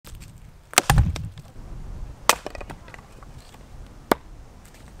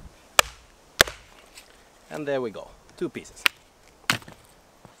And there we go, 2 pieces.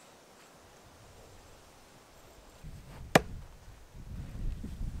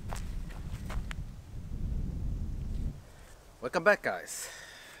 Welcome back, guys.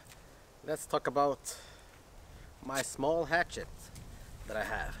 Let's talk about my small hatchet that I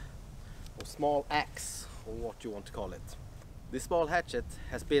have, or small axe, or what you want to call it. This small hatchet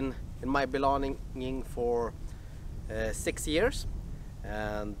has been in my belonging for 6 years,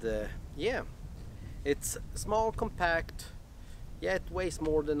 and yeah, it's small, compact. Yeah, it weighs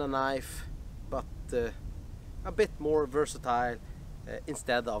more than a knife, but a bit more versatile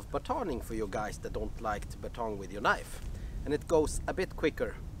instead of batoning for you guys that don't like to baton with your knife. And it goes a bit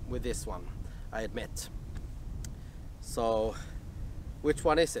quicker with this one, I admit. So, which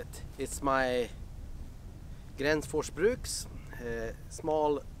one is it? It's my Gränsfors Bruk's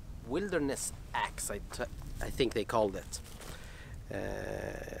small wilderness axe, I think they called it.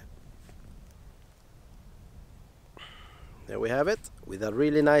 There we have it, with a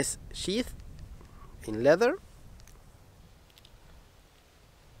really nice sheath in leather.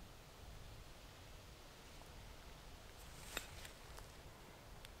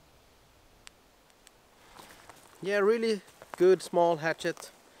 Yeah, really good small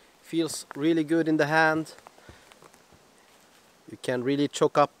hatchet. Feels really good in the hand. You can really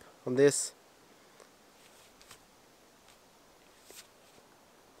choke up on this.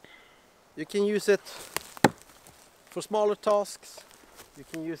 You can use it for smaller tasks. You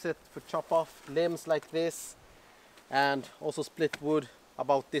can use it for chop off limbs like this, and also split wood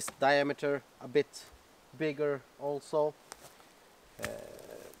about this diameter, a bit bigger also.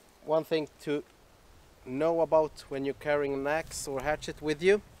 One thing to know about when you're carrying an axe or hatchet with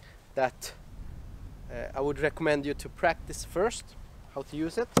you, that I would recommend you to practice first how to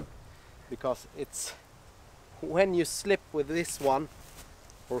use it, because it's when you slip with this one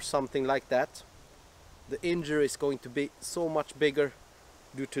or something like that, the injury is going to be so much bigger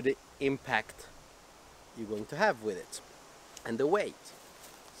due to the impact you're going to have with it and the weight.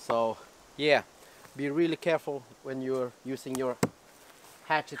 So yeah, be really careful when you're using your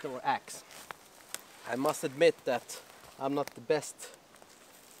hatchet or axe. I must admit that I'm not the best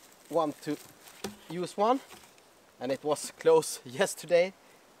one to use one, and it was close yesterday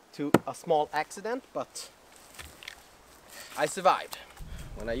to a small accident, but I survived.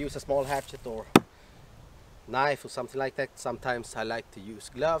 When I use a small hatchet or knife or something like that, sometimes I like to use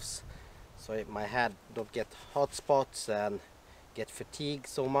gloves so my hand don't get hot spots and get fatigued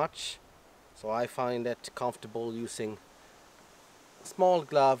so much. So I find it comfortable using a small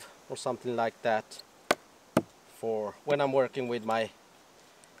glove or something like that for when I'm working with my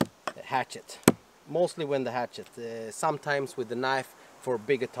hatchet. Mostly when the hatchet, sometimes with the knife for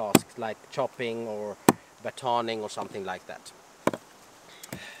bigger tasks like chopping or batoning or something like that.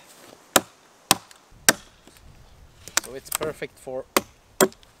 So it's perfect for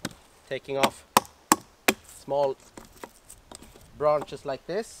taking off small branches like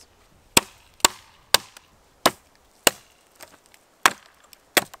this.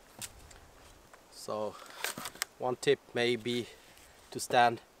 So one tip may be to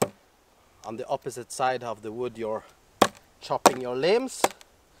stand on the opposite side of the wood you're chopping your limbs,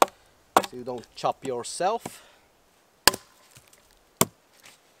 so you don't chop yourself.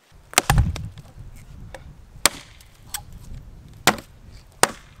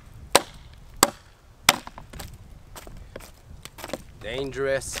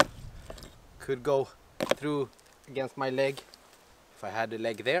 Dangerous, could go through against my leg if I had the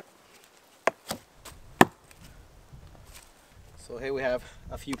leg there. So here we have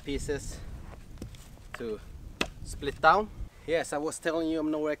a few pieces to split down. Yes, I was telling you I'm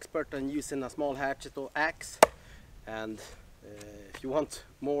no expert on using a small hatchet or axe, and if you want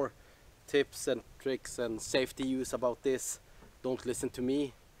more tips and tricks and safety use about this, don't listen to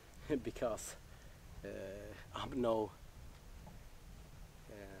me because I'm no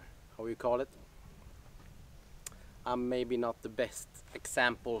how you call it, I'm maybe not the best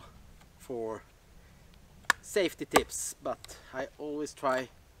example for safety tips, but I always try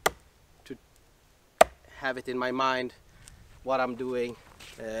to have it in my mind what I'm doing,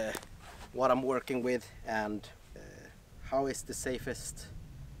 what I'm working with, and how is the safest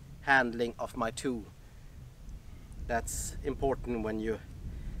handling of my tool. That's important when you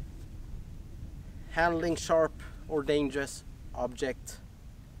handling sharp or dangerous object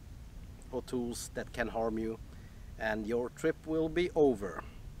or tools that can harm you, and your trip will be over.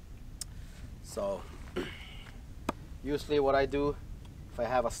 So usually what I do, if I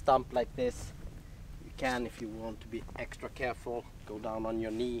have a stump like this, you can, if you want to be extra careful, go down on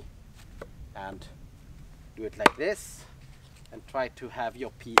your knee and do it like this, and try to have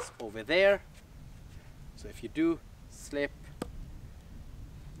your piece over there So if you do slip,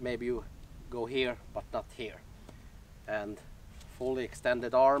 maybe you go here but not here. And fully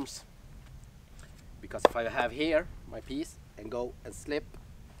extended arms, because if I have here my piece and go and slip,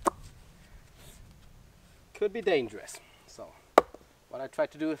 could be dangerous. So what I try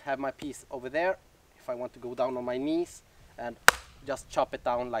to do is have my piece over there if I want to go down on my knees and just chop it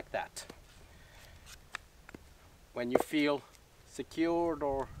down like that. When you feel secured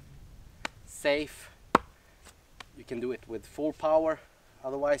or safe, you can do it with full power.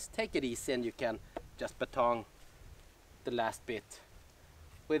 Otherwise, take it easy and you can just baton the last bit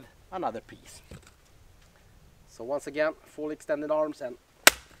with another piece. So once again, full extended arms and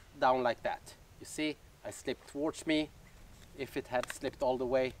down like that. You see, I slipped towards me. If it had slipped all the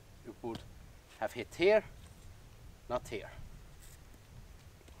way, it would have hit here, not here.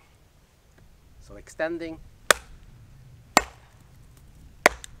 So extending.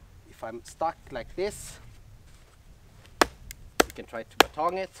 If I'm stuck like this, you can try to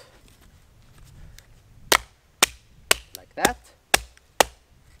baton it like that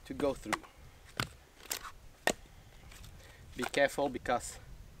to go through. Be careful, because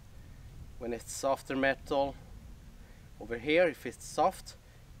when it's softer metal over here, if it's soft,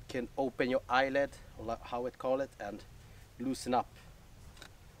 you can open your eyelid, or how it call it, and loosen up.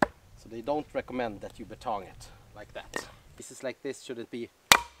 So they don't recommend that you baton it like that. Pieces like this shouldn't be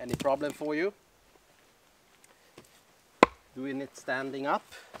any problem for you. Doing it standing up,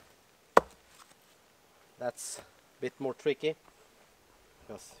 that's a bit more tricky,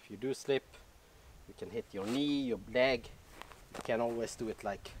 because if you do slip, you can hit your knee, your leg. You can always do it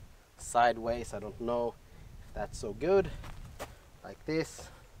like sideways. I don't know if that's so good, like this,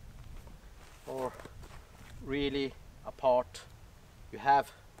 or really apart. You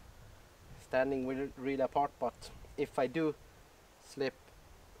have standing really apart, but if I do slip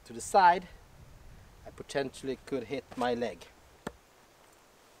to the side, I potentially could hit my leg.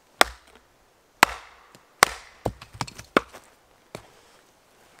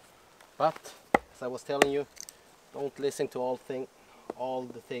 But as I was telling you, don't listen to all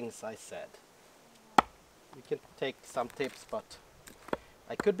the things I said. You can take some tips, but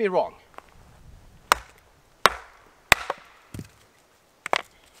I could be wrong.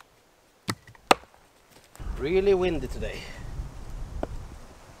 Really windy today.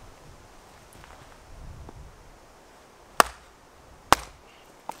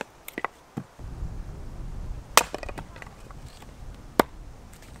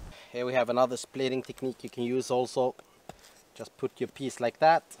 Here we have another splitting technique you can use also. Just put your piece like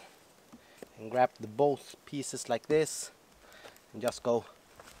that and grab the both pieces like this and just go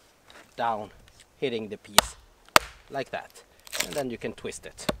down, hitting the piece like that, and then you can twist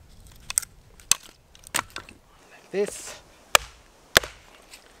it like this,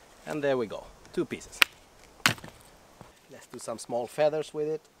 and there we go, 2 pieces. Let's do some small feathers with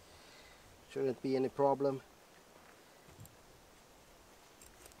it. Shouldn't be any problem.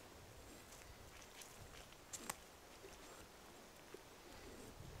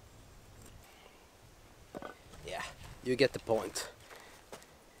 You get the point.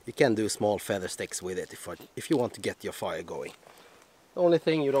 You can do small feather sticks with it if you want to get your fire going. The only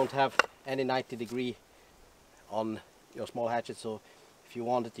thing, you don't have any 90-degree on your small hatchet, so if you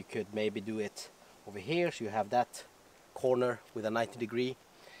wanted, you could maybe do it over here, so you have that corner with a 90-degree.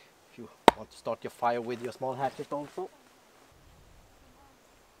 If you want to start your fire with your small hatchet also.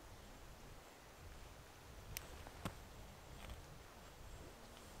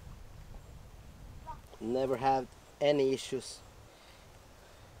 Never had any issues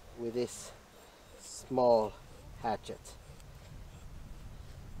with this small hatchet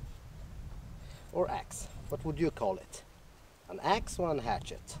or axe. What would you call it? An axe or an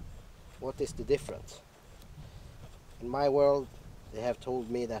hatchet? What is the difference? In my world, they have told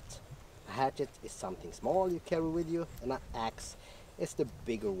me that a hatchet is something small you carry with you, and an axe is the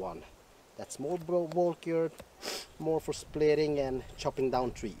bigger one. That's more bulkier, more for splitting and chopping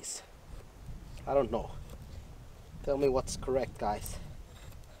down trees. I don't know. Tell me what's correct, guys.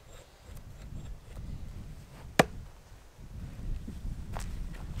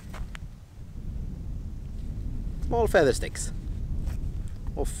 Small feather sticks,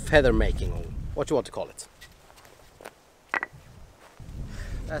 or feather making, or what you want to call it.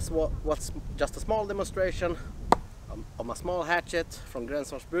 That's what's just a small demonstration of my small hatchet from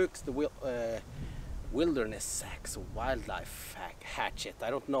Gränsfors Bruk, the wilderness axe or wildlife hatchet. I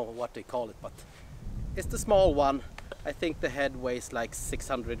don't know what they call it, but it's the small one. I think the head weighs like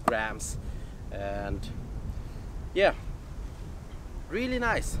 600 grams, and yeah, really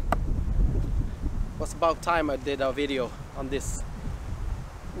nice. It was about time I did a video on this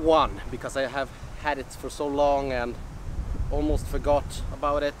one, because I have had it for so long and almost forgot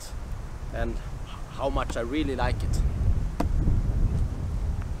about it, and how much I really like it.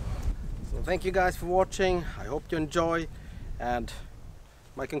 So thank you guys for watching. I hope you enjoy, and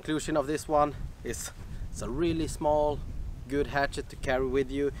my conclusion of this one is it's a really small, good hatchet to carry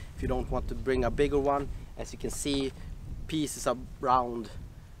with you if you don't want to bring a bigger one. As you can see, pieces are around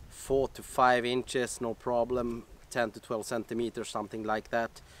 4 to 5 inches, no problem, 10 to 12 centimeters, something like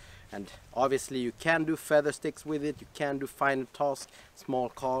that. And obviously you can do feather sticks with it, you can do finer task, small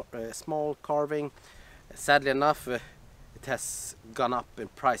carving. Sadly enough, it has gone up in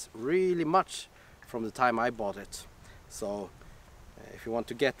price really much from the time I bought it. So if you want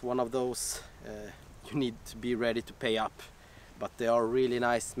to get one of those, you need to be ready to pay up. But they are really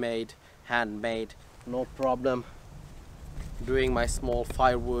nice made, handmade, no problem doing my small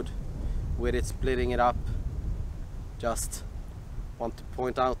firewood with it, splitting it up. Just want to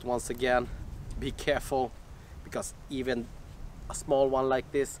point out once again, be careful, because even a small one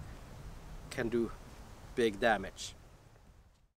like this can do big damage.